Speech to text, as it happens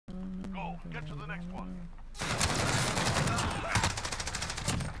Get to the next one.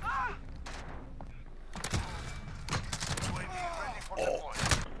 Oh.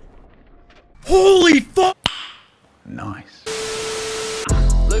 Holy fuck! Nice.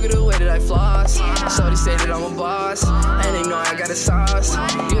 Look at the way that I floss. So they say that I'm a boss, and they know I got a sauce.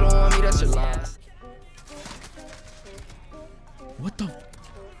 You don't want me, that's your loss. What the? I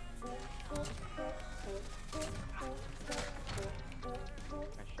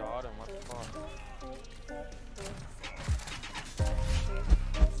shot him, what the fuck?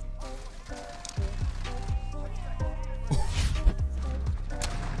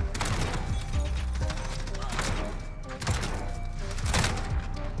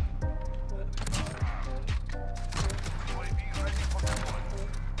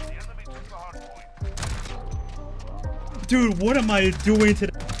 Dude, what am I doing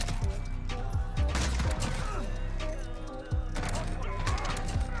today?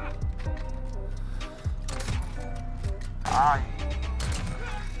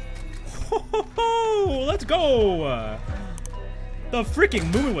 Oh, let's go! The freaking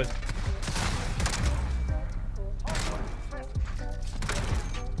movement was.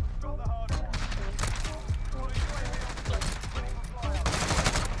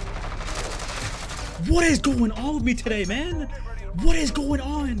 What is going on with me today, man? What is going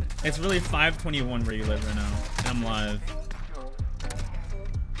on? It's really 5:21 where you live right now. I'm live.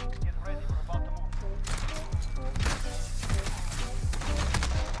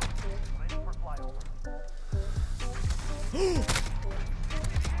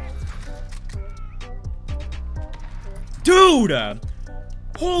 Dude!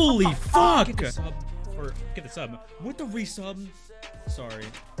 Holy fuck! Get the sub. Or get the sub. With the resub. Sorry,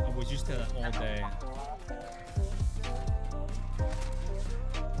 I was used to that all day.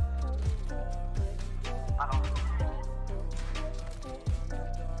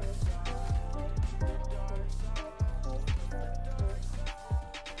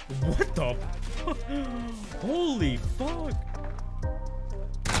 What the? Holy fuck!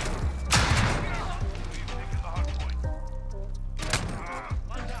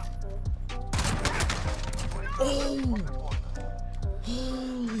 Oh!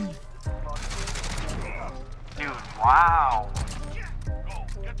 Holy! Dude, wow! Oh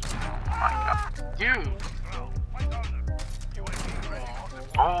my god, dude!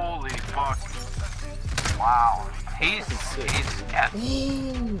 Holy fuck! Wow, he's got.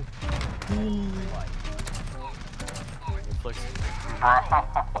 Oh! Holy!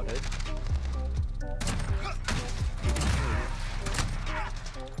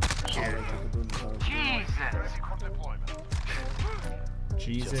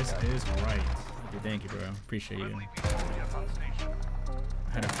 Jesus is right. Dude, thank you, bro. Appreciate you. I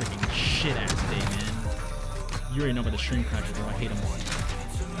had a freaking shit ass day, man. You already know about the stream crashes, bro. I hate them.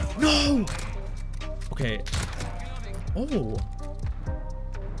 No! Okay. Oh.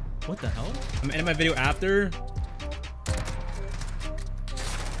 What the hell? I'm ending my video after.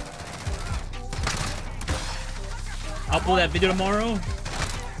 I'll upload that video tomorrow.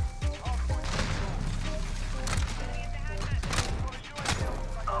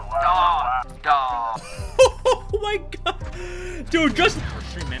 Oh my god, dude! Just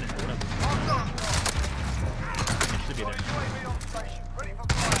stream manager, whatever. It should be there.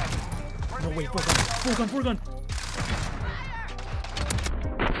 No wait, full gun.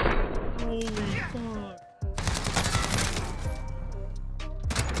 Holy fuck!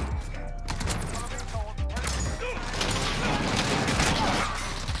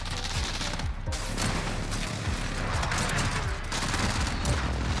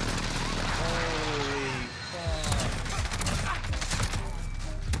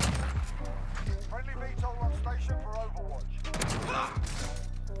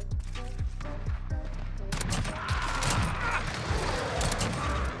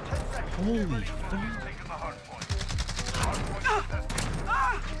 Holy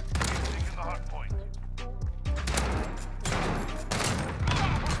fuck.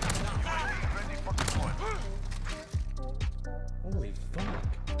 Holy fuck.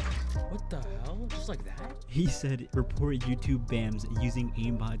 What the hell? Just like that? He said report YouTube bans using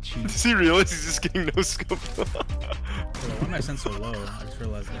aimbot cheats. Does he realize he's just getting no scope? Bro, why am I sent so low? I just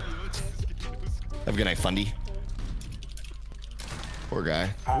realized that. Have a good night, Fundy. Poor guy.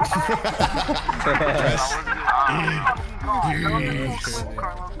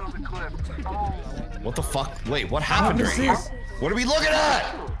 What the fuck? Wait, what happened right here? What are we looking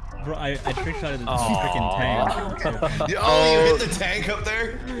at? Bro, I trick shotted the freaking tank. You hit the tank up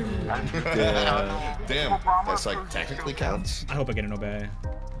there? Damn, that's like technically counts. I hope I get an obey.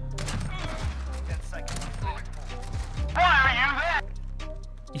 Why are you there?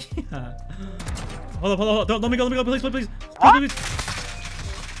 Yeah. Hold up, hold up. Don't let me go, please, please, please. Please.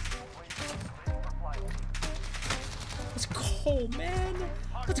 Let's go, man.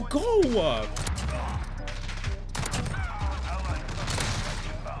 Let's go.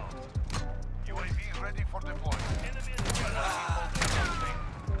 UAV ready for deployment.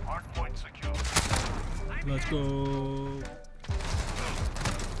 Hardpoint secure. Let's go.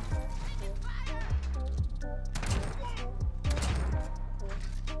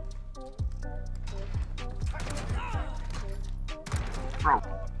 Bro.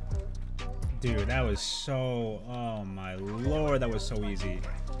 Dude, that was so... Oh my lord, that was so easy.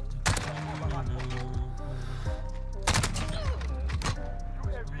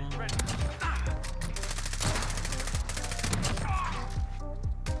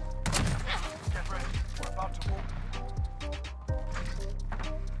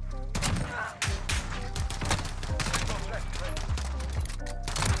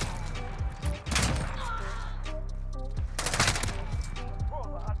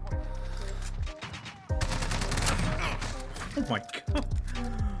 Oh my god.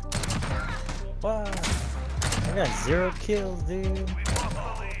 Wow. I got 0 kills, dude.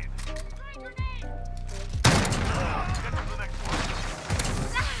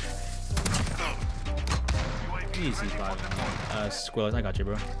 Easy, Squills, I got you,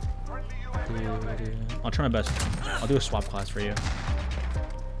 bro. I'll try my best. I'll do a swap class for you.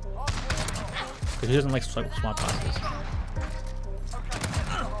 Because he doesn't like swap classes.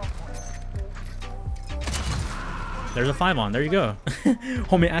 There's a 5-on. There you go.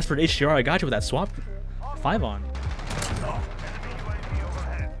 Homie asked for an HDR. I got you with that swap. 5-on.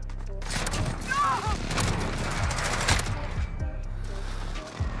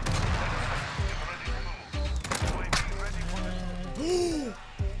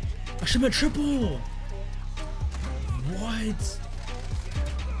 I should have been triple. What?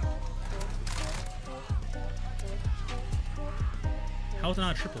 How is it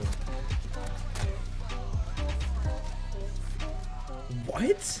not a triple?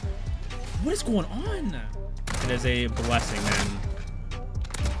 What? What is going on? It is a blessing, man.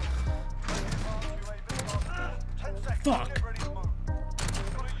 Fuck.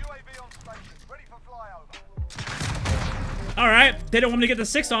 Alright, they don't want me to get the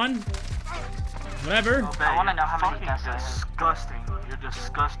 6 on. Whatever. I want to know how many that's disgusting. You're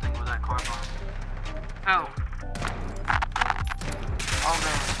disgusting with that car bomb. Who?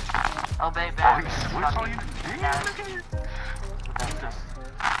 Oh, baby. Oh, he switched on you? Damn. That's just...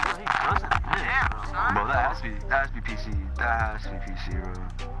 He doesn't miss, bro. Bro, that has to be PC. That has to be PC, bro.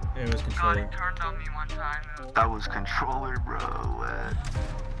 It was controller. Turned on me one time. That was controller, bro.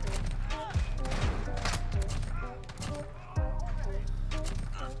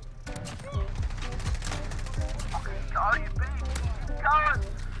 Oh, you beat. Keep going.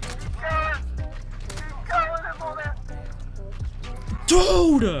 Keep going. Keep going, everyone.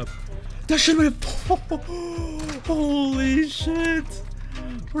 Dude! That should have been... Holy shit!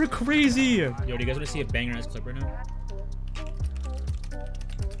 We're crazy! Yo, do you guys want to see a banger ass clip right now?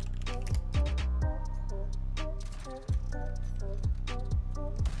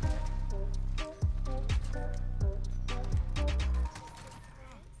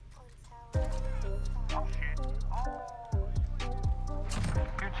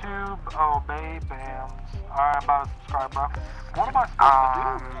 YouTube, oh babe bams. Alright, about to subscribe, bro. What am I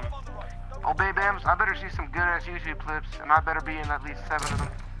supposed to do? Oh, babe, Bams, I better see some good ass YouTube clips, and I better be in at least 7 of them.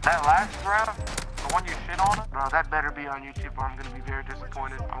 That last round? The one you shit on it? Bro, that better be on YouTube, or I'm gonna be very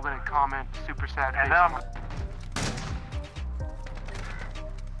disappointed. I'm gonna comment super sad. And then I'm...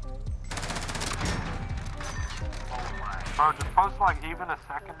 Bro, just post like even a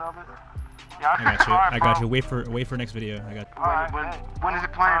second of it. Yeah, I got you. Alright, I got bro. you. Wait for next video. I got you. Alright, When is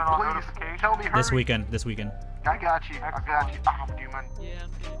it playing? Turn on Please notifications. tell me. Hurry. This weekend. This weekend. I got you. I got you. Oh, dude, man.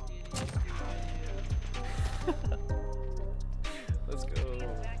 Let's go.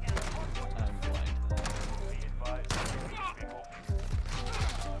 I'm blind.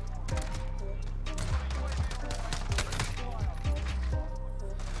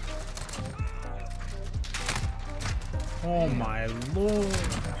 Oh my lord.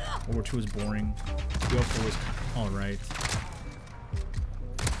 War 2 is boring. BO4 is alright.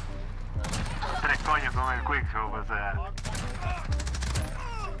 Tre coño con el quick throw was that?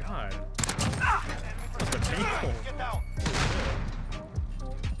 God. That's painful.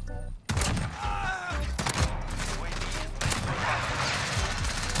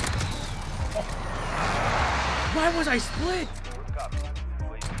 Why was I split?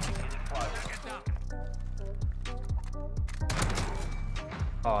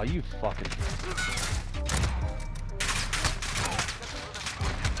 Oh, you fucking.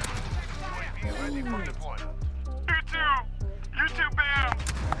 YouTube bam!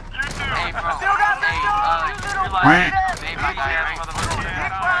 YouTube! Hey, bro. Still got this Hey, dog! you little Realize- bitch. Baby, realize- motherfucker.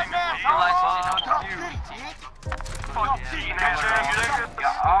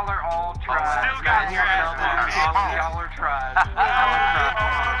 Y'all are all tribes. Still got your ass. Y'all are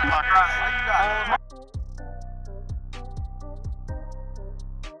tribes.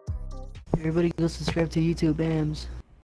 Everybody go subscribe to YouTube, BAMs.